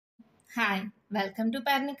Hi, welcome to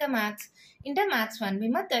Parnika Maths. Inter Maths-1B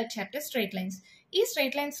ma third chapter straight lines. ఈ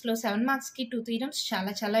straight lines లో 7 marks కి 2 theorems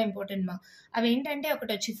చాలా important మా. అవి ఏంటంటే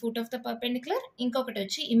ఒకటి వచ్చి ఫుట్ ఆఫ్ ద పర్పెండిక్యులర్, ఇంకొకటి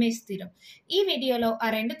వచ్చి ఇమేజ్ థీరం. ఈ వీడియోలో ఆ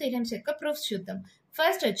రెండు థీరమ్స్ యొక్క ప్రూఫ్స్ చూద్దాం.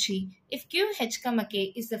 ఫస్ట్ వచ్చి if QH, K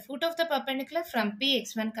is the foot of the perpendicular from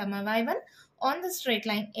Px1, y1 on the straight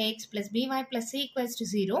line ax plus by plus c equals to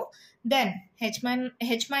 0, then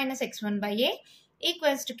h minus x1 by a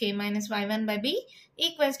equals to k minus y1 by b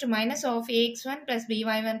equals to minus of ax1 plus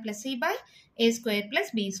by1 plus c by a square plus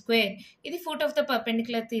b square. ఇది foot of the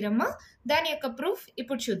perpendicular theorem. దాని యొక్క proof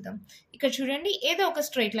ఇప్పుడు చూద్దాం. ఇక్కడ చూడండి, ఏదో ఒక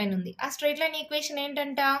straight line ఉంది. ఆ స్ట్రైట్ లైన్ ఈక్వేషన్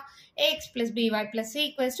ఏంటంట, ax plus by plus c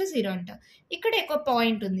equals to 0 అంట. ఇక్కడ ఒక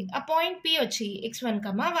పాయింట్ ఉంది. ఆ పాయింట్ p వచ్చి x1,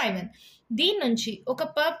 y1. దీని నుంచి ఒక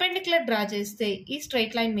పర్పెండిక్యులర్ డ్రా చేస్తే ఈ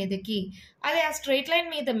స్ట్రైట్ లైన్ మీదకి, అదే ఆ స్ట్రైట్ లైన్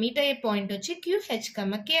మీద మీట్ అయ్యే పాయింట్ వచ్చి QH,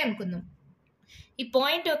 K అనుకుందాం. ఈ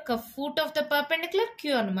పాయింట్ యొక్క foot of the perpendicular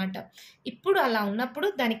Q అనమాట. ఇప్పుడు అలా ఉన్నప్పుడు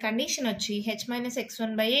దాని కండిషన్ వచ్చి h minus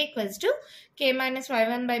x1 by a equals to k minus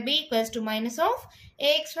y1 by b equals to minus of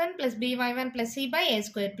ax1 plus by1 plus c by a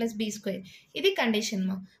square plus b square. ఇది condition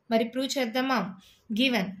మా. మరి prove చేద్దామా.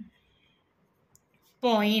 Given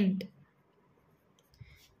point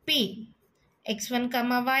p x1,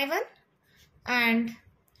 y1 and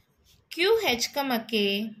QH, K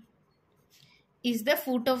is the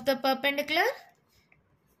foot of the perpendicular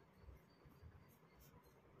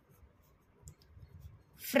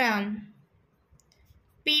from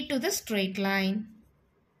P to the straight line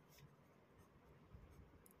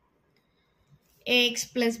ax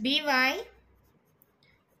plus by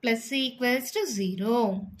plus c equals to 0.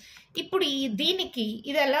 ఇప్పుడు దీనికి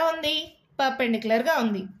ఇది ఎలా ఉంది, perpendicular గా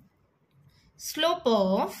ఉంది. Slope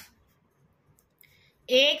of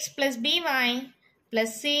ax plus by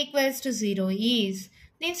plus c equals to 0 is,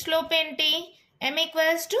 దీని slope ఏంటి, m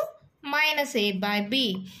equals to minus a by b.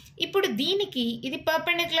 ఇప్పుడు దీనికి ఇది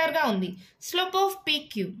పర్పెండిక్యులర్ గా ఉంది. Slope of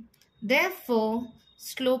PQ, therefore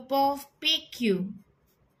slope of PQ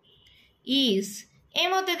is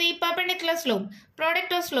ఏమవుతుంది, perpendicular slope.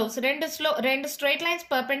 Product of slopes, రెండు straight lines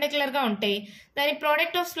perpendicular గా ఉంటే దాని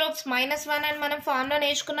ప్రోడక్ట్ ఆఫ్ స్లోప్స్ -1 అని మనం ఫార్ములా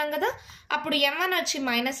నేర్చుకున్నాం కదా. అప్పుడు m1 వచ్చి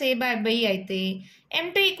minus a by b అయితే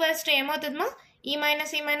m2 ఈక్వల్స్ టు ఏమవుతుంది మా, ఈ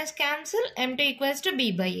minus cancel, m2 equals to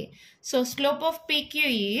b by a. So slope of PQ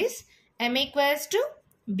is m equals to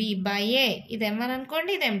b by a. ఇది m1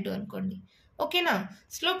 అనుకోండి, ఇది m2 అనుకోండి. ఓకేనా.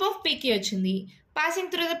 స్లోప్ ఆఫ్ PQ వచ్చింది.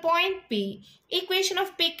 Passing through the point P, equation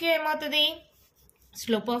of PQ ఏమవుతుంది,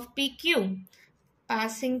 slope of PQ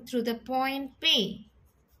passing through the point P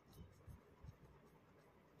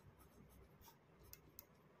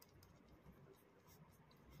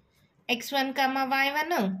x1,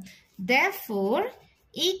 y1. Therefore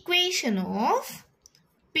equation of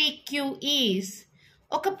PQ is,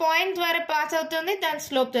 ఒక point ద్వారా pass అవుతుంది, దాని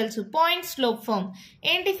స్లోప్ తెలుసు, పాయింట్ స్లోప్ ఫార్మ్.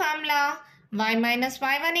 ఏంటి formula, y minus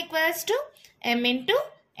y1 equals to m into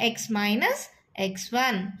x minus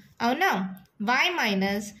x1. అవునా. y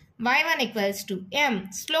minus y1 equals to m,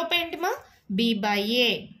 slope ఏంటి మా, b by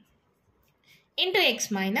a into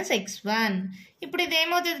x minus x1. ఇప్పుడు ఇది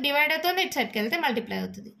ఏమవుతుంది, డివైడ్ అవుతుంది, ఇటు సైడ్కి వెళ్తే మల్టిప్లై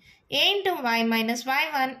అవుతుంది. a into y minus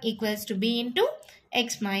y1 equals to b into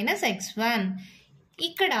x minus x1.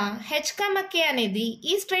 ఇక్కడ h, K అనేది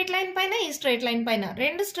ఈ స్ట్రైట్ లైన్ పైన, ఈ స్ట్రైట్ లైన్ పైన,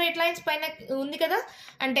 రెండు స్ట్రైట్ లైన్స్ పైన ఉంది కదా.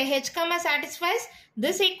 అంటే h, satisfies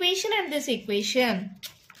this equation and this equation.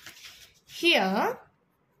 Here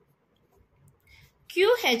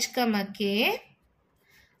QH, K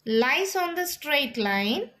lies on the straight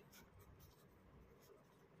line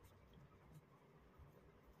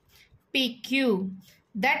PQ.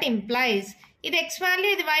 That implies, ఇది x వాల్యూ,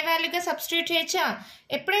 ఇది y వాల్యూగా సబ్స్టిట్యూట్ చేయొచ్చా.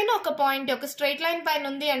 ఎప్పుడైనా ఒక పాయింట్ ఒక స్ట్రైట్ లైన్ పైన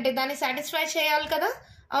ఉంది అంటే దాన్ని సాటిస్ఫై చేయాలి కదా,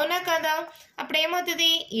 అవునా కదా. అప్పుడు ఏమవుతుంది,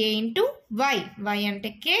 a ఇంటూ y, y అంటే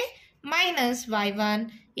k minus y1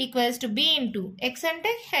 equals to b into x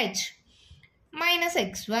అంటే h మైనస్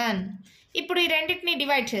x1. ఇప్పుడు ఈ రెండింటిని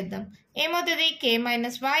డివైడ్ చేద్దాం. ఏమవుతుంది, k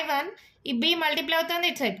మైనస్ y1, ఈ b మల్టిప్లై అవుతుంది,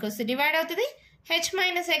 ఇటు సైడ్కి వస్తే డివైడ్ అవుతుంది. h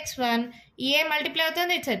మైనస్ x1, ఈ a మల్టిప్లై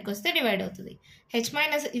అవుతుంది, ఇటు సైడ్కి వస్తే డివైడ్ అవుతుంది. h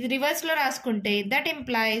మైనస్, ఇది రివర్స్లో రాసుకుంటే that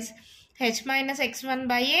implies h minus x1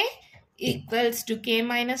 by a equals to k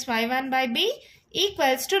minus y1 by b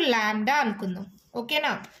equals to lambda అనుకుందాం.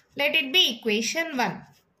 ఓకేనా. Let it be equation 1.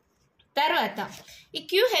 తర్వాత ఈ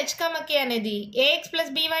QH, K అనేది ax plus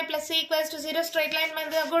by plus c equals to 0 straight line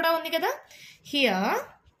మీద కూడా ఉంది కదా. Here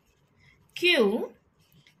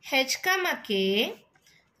QH, K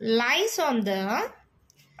lies on the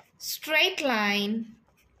straight line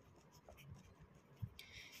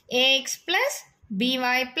ax plus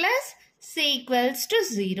by plus C equals to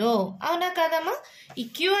 0. అవునా కాదమ్మా? ఈ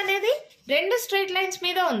క్యూ అనేది రెండు స్ట్రైట్ లైన్స్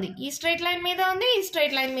మీద ఉంది. ఈ స్ట్రైట్ లైన్ మీద ఉంది, ఈ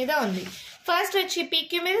స్ట్రైట్ లైన్ మీద ఉంది. ఫస్ట్ వచ్చి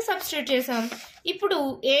పీక్యూ మీద సబ్స్టిట్యూట్ చేసాం. ఇప్పుడు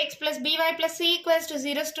a x plus b y plus C equals to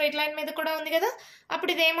 0 straight line మీద కూడా ఉంది కదా.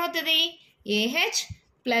 అప్పుడు ఇది ఏమవుతుంది? AH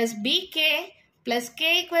plus BK plus k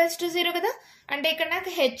equals to 0 కదా. అంటే ఇక్కడ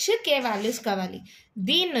నాకు హెచ్ కే వాల్యూస్ కావాలి.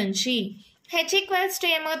 దీని నుంచి హెచ్ ఈక్వల్స్ టు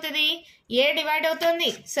ఏమవుతుంది? ఏ డివైడ్ అవుతుంది.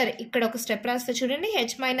 సరే, ఇక్కడ ఒక స్టెప్ రాస్తే చూడండి.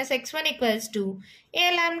 H minus x1 equals to ఏ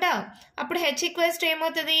లాండా. అప్పుడు హెచ్ ఈక్వల్స్ టు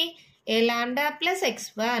ఏమవుతుంది? ఏ లాండా ప్లస్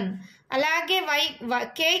x1. అలాగే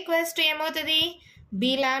కే ఈక్వల్స్ టు ఏమవుతుంది?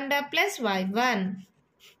 B లాండా plus y1.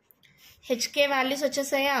 HK values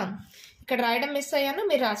వచ్చేసాయా? ఇక్కడ రాయడం మిస్ అయ్యాను,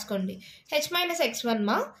 మీరు రాసుకోండి. హెచ్ మైనస్ x1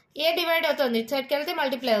 మా ఏ డివైడ్ అవుతుంది, ఇటు సైడ్కి వెళ్తే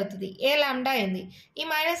మల్టిప్లై అవుతుంది, ఏ లాండా అయింది. ఈ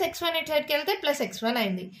మైనస్ x1 ఇటు సైడ్కి వెళ్తే ప్లస్ x1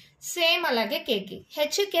 అయింది. సేమ్ అలాగే కేకి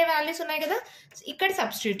హెచ్ కే వాల్యూస్ ఉన్నాయి కదా, ఇక్కడ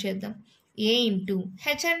సబ్స్టిట్యూట్ చేద్దాం. ఏ ఇంటూ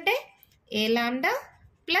హెచ్ అంటే ఏ లాండా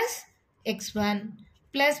plus x1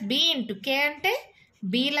 plus B into కే అంటే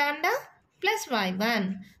B లాండా plus y1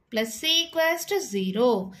 plus C equals to 0.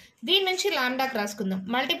 దీని నుంచి లాండాకి రాసుకుందాం.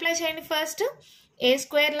 మల్టిప్లై చేయండి. First A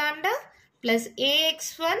square లాండా plus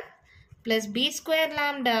ఏఎక్స్1 plus B square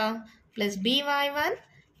లాండా plus బీవై1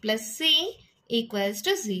 plus C equals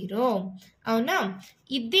to 0. అవునా?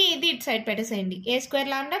 ఇది ఇటు సైడ్ పెట్టేసేయండి. ఏ square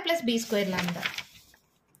లాండా plus B square లాండా,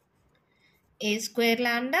 A square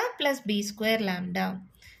లాండా plus B square లాండా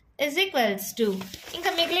is equals to ఇంకా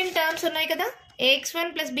మిగిలిన terms ఉన్నాయి కదా, ఏఎక్స్1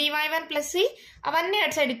 ప్లస్ బీవై1 ప్లస్ సి, అవన్నీ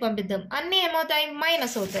అటు సైడ్కి పంపిద్దాం. అన్నీ ఏమవుతాయి?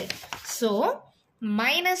 మైనస్ అవుతాయి. So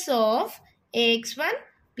minus of ఏఎక్స్1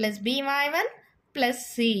 plus బీవై1 plus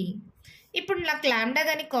C. ఇప్పుడు నాకు లాండా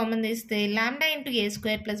కానీ కామన్ తీస్తే లాండా into A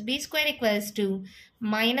square plus B square equals to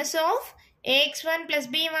minus of ఏఎక్స్1 plus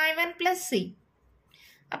బీవై1 plus C.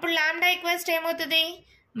 అప్పుడు లాండా ఈక్వల్స్ టు ఏమవుతుంది?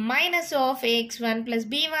 Minus of ఏఎక్స్1 plus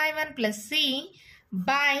బీవై1 plus C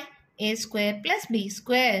by A square plus B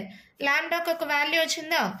square. లాండాకు ఒక value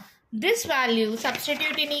వచ్చిందా? This value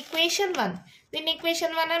substitute in equation 1. దీన్ని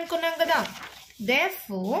equation 1 అనుకున్నాం కదా.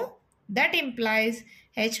 Therefore that implies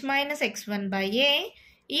h minus x1 by a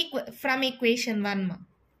from equation 1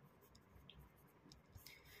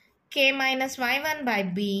 k minus y1 by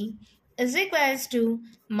b is equals to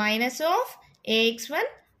minus of ax1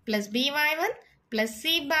 plus by1 plus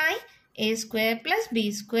c by a square plus b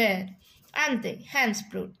square. అంతే, hence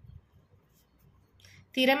proved.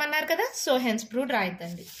 Theorem అన్నారు కదా, so hence proved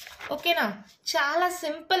రాయద్దండి. ఓకేనా? చాలా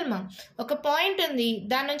simple మా. ఒక point ఉంది,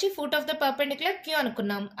 దాని నుంచి foot of the perpendicular queue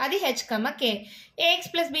అనుకున్నాం. అది H comma K,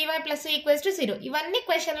 a x plus b y plus equals to 0. ఇవన్నీ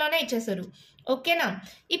క్వశ్చన్లోనే ఇచ్చేసారు. ఓకేనా?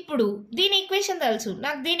 ఇప్పుడు దీని ఈక్వేషన్ తెలుసు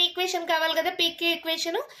నాకు. దీని ఈక్వేషన్ కావాలి కదా, పీక్యూ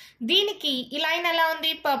ఈక్వేషన్. దీనికి ఈ లైన్ ఎలా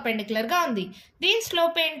ఉంది? పర్పెండిక్యులర్గా ఉంది. దీని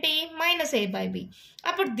స్లోప్ ఏంటి? Minus A by B.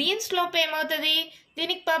 అప్పుడు దీని స్లోప్ ఏమవుతుంది?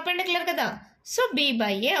 దీనికి పర్పెండిక్యులర్ కదా, సో బి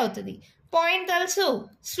బై ఏ అవుతుంది. పాయింట్ తెలుసు,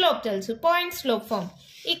 స్లోప్ తెలుసు, point slope form.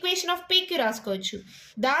 Equation of PQ రాసుకోవచ్చు.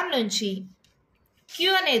 దాని నుంచి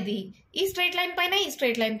క్యూ అనేది ఈ స్ట్రైట్ లైన్ పైన, ఈ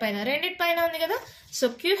స్ట్రైట్ లైన్ పైన, రెండింటి పైన ఉంది కదా. సో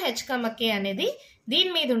క్యూ హెచ్ కమ కే అనేది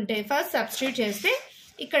దీని మీద ఉంటే ఫస్ట్ సబ్స్టిట్యూట్ చేస్తే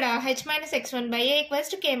ఇక్కడ H minus x1 by A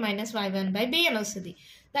equals to K minus y1 by B అని వస్తుంది.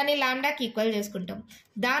 దాన్ని లాండాకి ఈక్వల్ చేసుకుంటాం.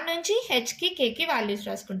 దాని నుంచి హెచ్కి కేకి వాల్యూస్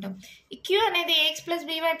రాసుకుంటాం. ఈ క్యూ అనేది a x plus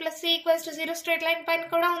b y plus C equals to 0 straight line పైన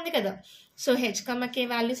కూడా ఉంది కదా. సో హెచ్ కమ కే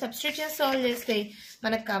వాల్యూ సబ్స్టిట్యూట్ చేసి సాల్వ్ చేస్తే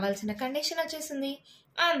మనకు కావాల్సిన కండిషన్ వచ్చేసింది.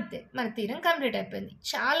 అంతే, మన థీరం కంప్లీట్ అయిపోయింది.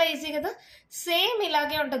 చాలా ఈజీ కదా. సేమ్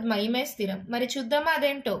ఇలాగే ఉంటుంది మా ఇమేజ్ థీరం. మరి చూద్దామా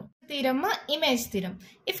అదేంటో. థీరం మా image theorem.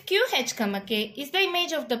 If queue H comma K is the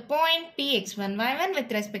image of the point px1 y1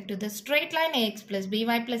 with respect to the straight line ax plus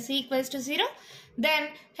by plus c equals to 0, then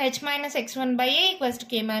h minus x1 by a equals to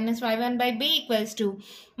k minus y1 by b equals to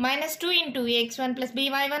minus 2 into ax1 plus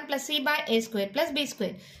by1 plus c by a square plus b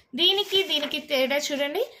square. దీనికి తేడా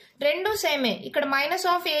చూడండి, రెండు సేమే. ఇక్కడ minus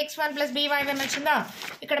of ax1 plus by1 వచ్చిందా,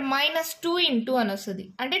 ఇక్కడ minus 2 into అని వస్తుంది,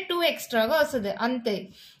 అంటే 2 ఎక్స్ట్రాగా వస్తుంది అంతే.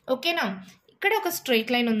 ఓకేనా? ఇక్కడ ఒక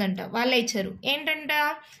స్ట్రైట్ లైన్ ఉందంట, వాళ్ళే ఇచ్చారు. ఏంటంట?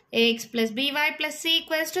 ax plus by plus c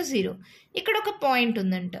equals to 0. ఇక్కడ ఒక పాయింట్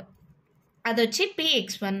ఉందంట, అదొచ్చి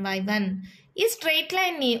px1 y1. ఈ స్ట్రైట్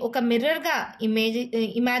లైన్ని ఒక మిర్రర్గా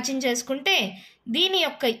ఇమాజిన్ చేసుకుంటే దీని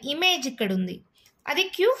యొక్క ఇమేజ్ ఇక్కడ ఉంది, అది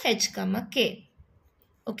క్యూ హెచ్ కమ కే.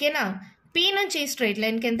 ఓకేనా? పి నుంచి ఈ స్ట్రైట్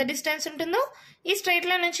లైన్కి ఎంత డిస్టెన్స్ ఉంటుందో ఈ స్ట్రైట్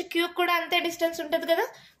లైన్ నుంచి క్యూ కూడా అంతే డిస్టెన్స్ ఉంటుంది కదా.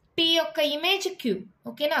 పి యొక్క ఇమేజ్ క్యూ.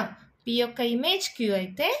 ఓకేనా? పి యొక్క ఇమేజ్ క్యూ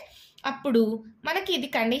అయితే అప్పుడు మనకి ఇది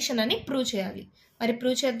కండిషన్ అని ప్రూవ్ చేయాలి. మరి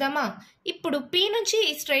ప్రూవ్ చేద్దామా? ఇప్పుడు పి నుంచి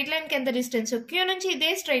ఈ స్ట్రైట్ లైన్కి ఎంత డిస్టెన్స్, క్యూ నుంచి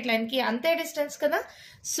ఇదే స్ట్రైట్ లైన్కి అంతే డిస్టెన్స్ కదా.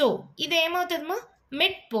 సో ఇది ఏమవుతుందమ్మా?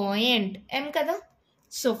 మిడ్ పాయింట్ ఎం కదా.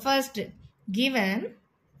 So first given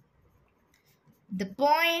the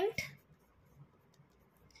point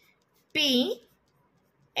P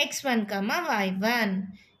x1 comma y1.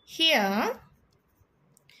 Here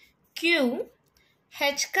Q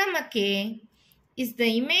h comma k is the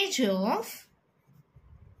image of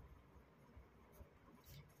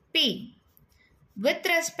P with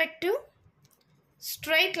respect to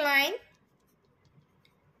straight line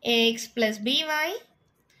ax plus by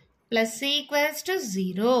plus c equals to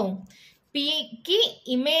 0. P ki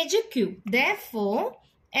image Q. Therefore,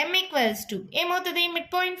 M equals to ఏమవుతుంది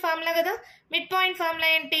midpoint formula కదా midpoint formula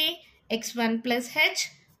ఏంటి x1 plus h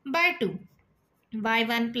by 2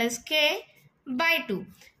 y1 plus k by 2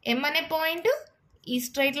 M అనే point ఈ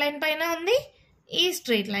straight line పైన ఉంది ఈ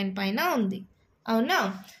straight line పైన ఉంది అవునా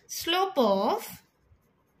slope of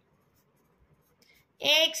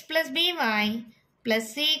ax plus by plus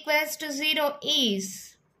c equals to 0 is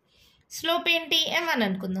slope ఏంటి m1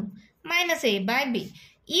 అనుకుందాం మైనస్ a by b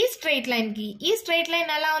ఈ స్ట్రైట్ లైన్కి ఈ స్ట్రైట్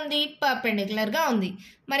లైన్ ఎలా ఉంది పర్పెండిక్యులర్గా ఉంది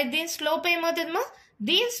మరి దీని స్లోప్ ఏమవుతుందమ్మా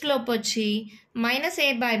దీని స్లోప్ వచ్చి మైనస్ a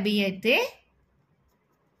by b అయితే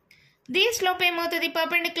దీని స్లోప్ ఏమవుతుంది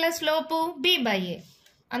perpendicular slope b by a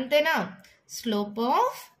అంతేనా స్లోప్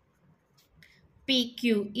ఆఫ్ pq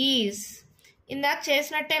ఈజ్ ఇందాక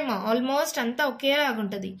చేసినట్టేమో ఆల్మోస్ట్ అంతా ఒకేలాగా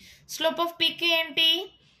ఉంటుంది స్లోప్ ఆఫ్ pq ఏంటి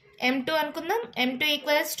m2 అనుకుందాం m2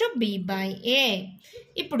 equals to b by a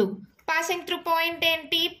ఇప్పుడు పాసింగ్ త్రూ పాయింట్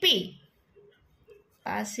ఏంటి p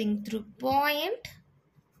passing through point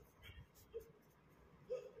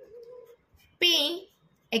p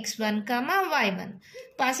x1 comma y1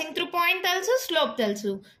 passing through point తెలుసు స్లోప్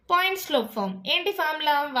తెలుసు పాయింట్ స్లోప్ ఫార్మ్ ఏంటి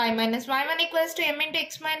formula y minus y1 equals to m into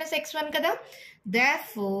x minus x1 కదా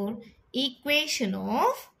therefore equation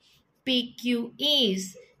of pq is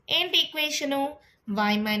ఏంటి equation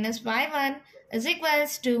y minus y1 is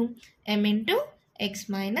equals to m into x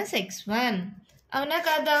minus x1 అవునా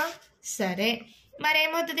కదా సరే మరి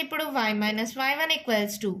ఏమవుతుంది ఇప్పుడు y minus y1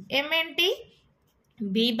 equals to m ఏంటి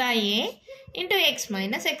b by a into x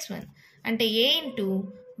minus x1 అంటే a into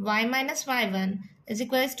y minus y1 is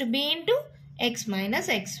equals to b into x minus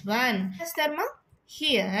x1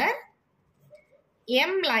 here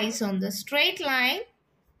m lies on the straight line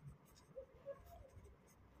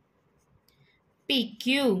PQ.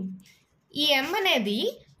 ఈ m అనేది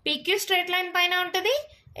PQ straight line పైన ఉంటుంది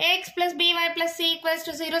ax plus by plus c equals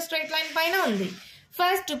to 0 straight line పైన ఉంది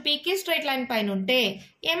first PQ straight line పైన ఉంటే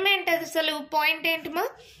m ఏంటది అసలు point ఏంటిమా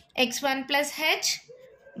x1 plus h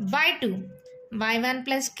by 2 y1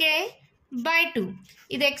 plus k by 2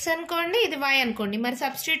 ఇది x అనుకోండి ఇది y అనుకోండి మరి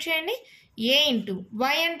సబ్స్టిట్యూట్ చేయండి a ఇంటూ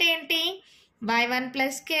y అంటే ఏంటి y1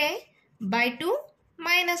 plus k by 2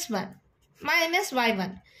 minus 1 minus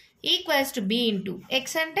y1 equals to b into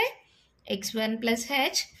x అంటే x1 plus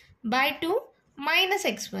h by 2 minus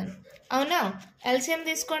x1 అవునా LCM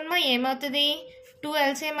తీసుకోండి మా ఏమవుతుంది 2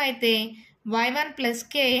 LCM అయితే y1 plus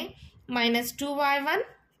k minus 2y1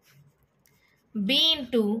 b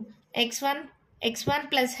into x1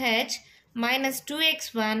 plus h minus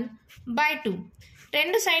 2x1 by 2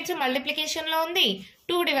 రెండు sides మల్టిప్లికేషన్లో ఉంది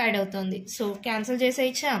 2 divide అవుతుంది so cancel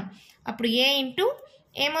చేసేయచ్చా అప్పుడు a ఇంటూ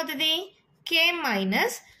ఏమవుతుంది k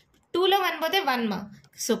మైనస్ 2లో 1 పోతే 1 మా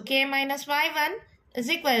so k minus y1 is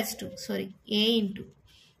equals to a into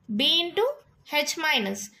b into h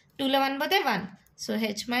minus 2లో 1 పోతే 1 so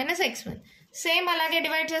h minus x1 same అలాగే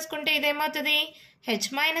డివైడ్ చేసుకుంటే ఇదేమవుతుంది h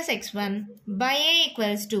minus x1 by a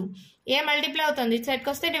equals to a multiply అవుతుంది ఇటు సైడ్కి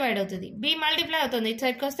వస్తే డివైడ్ అవుతుంది b మల్టిప్లై అవుతుంది ఇటు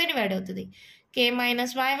సైడ్కి వస్తే డివైడ్ అవుతుంది k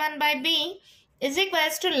minus y1 by b is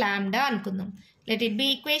equals to lambda అనుకుందాం let it be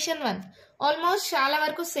equation 1 almost చాలా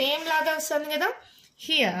వరకు సేమ్ లాగా వస్తుంది కదా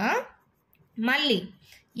హియర్ మళ్ళీ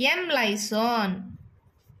m lies on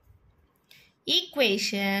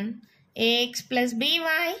equation ax plus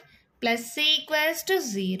by plus c equals to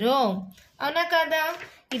 0 అవునా కదా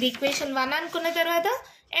ఇది ఈక్వేషన్ 1 అనుకున్న తర్వాత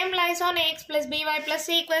m lies on ax plus by plus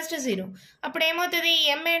c equals to 0 అప్పుడు ఏమవుతుంది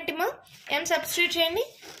m ఏంటిమా m సబ్స్టిట్యూట్ చేయండి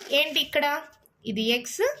ఏంటి ఇక్కడ ఇది x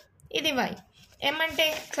ఇది y m అంటే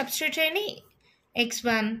సబ్స్టిట్యూట్ చేయండి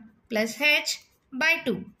x1 plus h by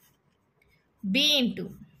 2 b into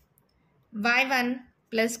y1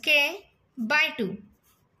 plus k by 2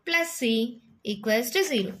 plus c equals to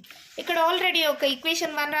 0 ఇక్కడ ఆల్రెడీ ఒక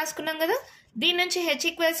ఈక్వేషన్ 1 రాసుకున్నాం కదా దీని నుంచి h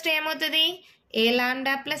ఈక్వల్స్ టు ఏమవుతుంది a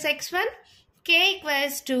lambda plus x1 k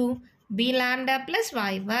equals to b lambda plus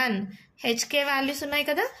y1 hk values ఉన్నాయి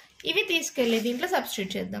కదా ఇవి తీసుకెళ్ళి దీంట్లో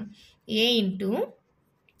సబ్స్టిట్యూట్ చేద్దాం a into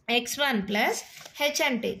x1 plus h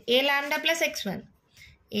అంటే a lambda plus x1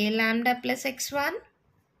 a lambda plus x1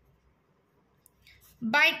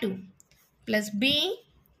 by 2 plus b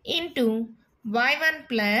into y1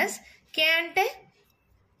 plus k అంటే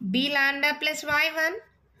b lambda plus y1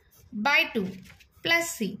 by 2 plus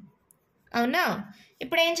c అవునా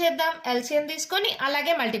ఇప్పుడు ఏం చేద్దాం, ఎల్సిఎం తీసుకొని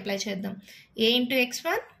అలాగే మల్టిప్లై చేద్దాం. a into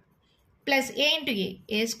x1 plus a into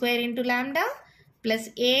a square into lambda plus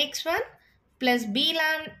ax1 plus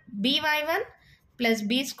by1 plus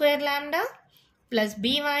b square lambda plus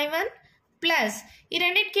by1 plus ఈ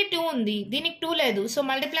రెండింటికి 2 ఉంది, దీనికి 2 లేదు, సో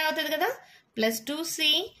మల్టిప్లై అవుతుంది కదా, plus 2c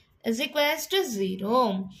is equals to 0.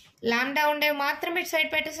 Lambda ఉండేవి మాత్రం ఇటు సైడ్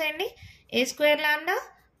పెట్టేసేయండి. a square lambda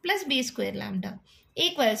plus b square lambda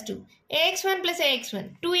equals to ax1 plus ax1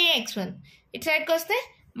 2ax1 ఇటు సైడ్కి వస్తే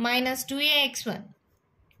minus 2ax1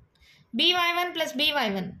 by1 plus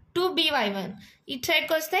by1 2by1 ఇటు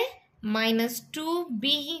సైడ్కి వస్తే మైనస్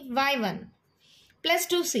 2by1 ప్లస్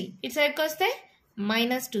 2c ఇటు సైడ్కి వస్తే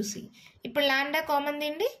మైనస్ 2c. ఇప్పుడు లాంబ్డా కామన్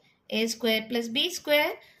తీయండి, a square plus b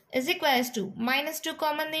square is equals to minus 2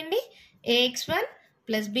 common తీయండి, ax1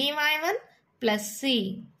 plus by1 plus c.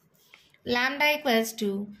 Lambda equals to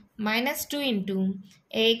minus 2 into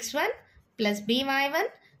ax1 plus by1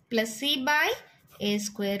 plus c by a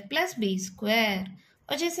square plus b square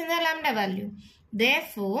వచ్చేసిందా lambda value.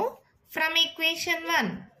 Therefore from equation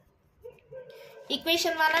 1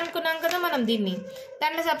 అనుకున్నాం కదా మనం,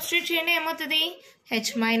 దాంట్లో substitute చేయండి, ఏమవుతుంది, h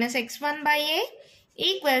minus x1 by a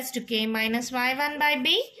equals to k minus y1 by b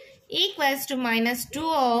equals to minus 2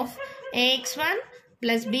 of ax1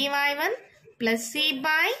 plus by1 plus c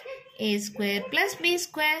by a square plus b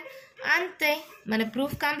square. అంతే, మన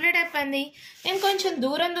proof complete అయిపోయింది. నేను కొంచెం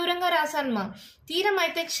దూరంగా రాసాను మా. థీరం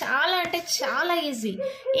అయితే చాలా అంటే చాలా ఈజీ.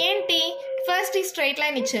 ఏంటి, ఫస్ట్ ఈ స్ట్రైట్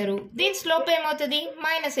లైన్ ఇచ్చారు, దీని స్లోప్ ఏమవుతుంది,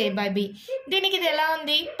 మైనస్ a బై b. దీనికి ఇది ఎలా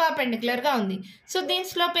ఉంది, పర్పెండిక్యులర్గా ఉంది, సో దీని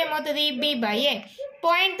స్లోప్ ఏమవుతుంది, b బై a.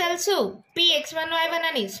 పాయింట్ తెలుసు px1 y1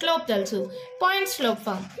 అని, స్లోప్ తెలుసు, point slope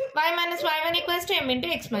form y minus y1 equals to m into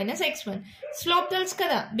x minus x1. Slope తెలుసు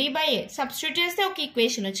కదా, b బై a. సబ్స్టిట్యూట్ చేస్తే ఒక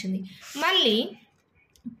ఈక్వేషన్ వచ్చింది. మళ్ళీ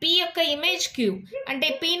p యొక్క ఇమేజ్ q అంటే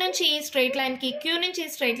p నుంచి ఈ స్ట్రైట్ లైన్కి, q నుంచి ఈ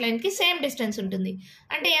స్ట్రైట్ లైన్కి సేమ్ డిస్టెన్స్ ఉంటుంది.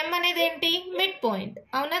 అంటే m అనేది ఏంటి, మిడ్ పాయింట్,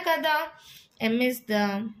 అవునా కదా. m is the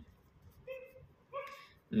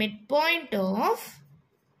mid point of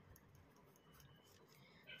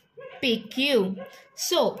pq.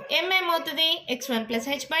 So m ఏమవుతుంది, x1 plus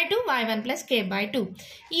h by 2 y1 plus k by 2.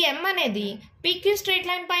 ఈ m అనేది pq స్ట్రైట్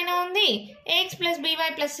లైన్ పైన ఉంది, ax plus by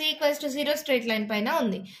plus c equals to 0 straight line పైన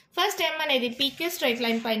ఉంది. First m అనేది pq straight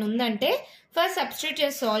line పైన ఉందంటే ఫస్ట్ సబ్స్టిట్యూట్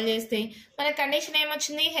చేసి సాల్వ్ చేస్తే మన కండిషన్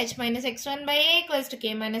ఏమొచ్చింది, h minus x1 by a equals to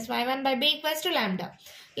k minus y1 by b equals to lambda.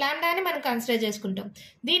 లాంబ్డాని మనం కన్సిడర్ చేసుకుంటాం.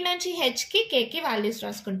 దీని నుంచి హెచ్కి కేకి వాల్యూస్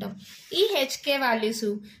రాసుకుంటాం. ఈ హెచ్కే వాల్యూస్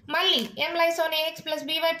మళ్ళీ m lies on ax plus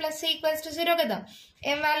by plus c equals to 0 కదా,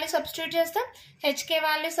 m వాల్యూ సబ్స్టిట్యూట్ చేస్తాం, HK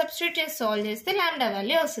value substitute చేసి సాల్వ్ చేస్తే లాంబ్డా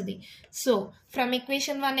వాల్యూ వస్తుంది. సో ఫ్రమ్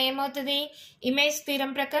ఈక్వేషన్ 1 ఏమవుతుంది, ఇమేజ్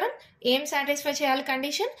థీరం ప్రకారం ఏం సాటిస్ఫై చేయాలి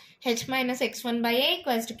condition, h minus x1 by a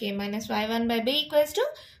equals to k minus y1 by b equals to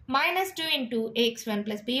minus 2 into ax1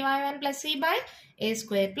 plus by1 plus c by a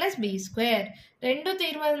square plus b square. రెండు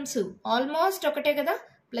theorems almost ఒకటే కదా,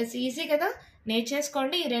 plus easy కదా,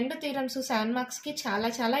 నేర్చేసుకోండి. ఈ రెండు theorems 7 మార్క్స్కి చాలా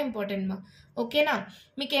చాలా important మా. ఓకేనా,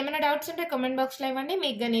 మీకు ఏమైనా డౌట్స్ ఉంటే కామెంట్ బాక్స్లో ఇవ్వండి.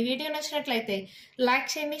 మీకు కానీ వీడియో నచ్చినట్లయితే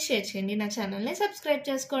లైక్ చేయండి, షేర్ చేయండి, నా ఛానల్ని సబ్స్క్రైబ్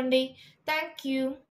చేసుకోండి. Thank you.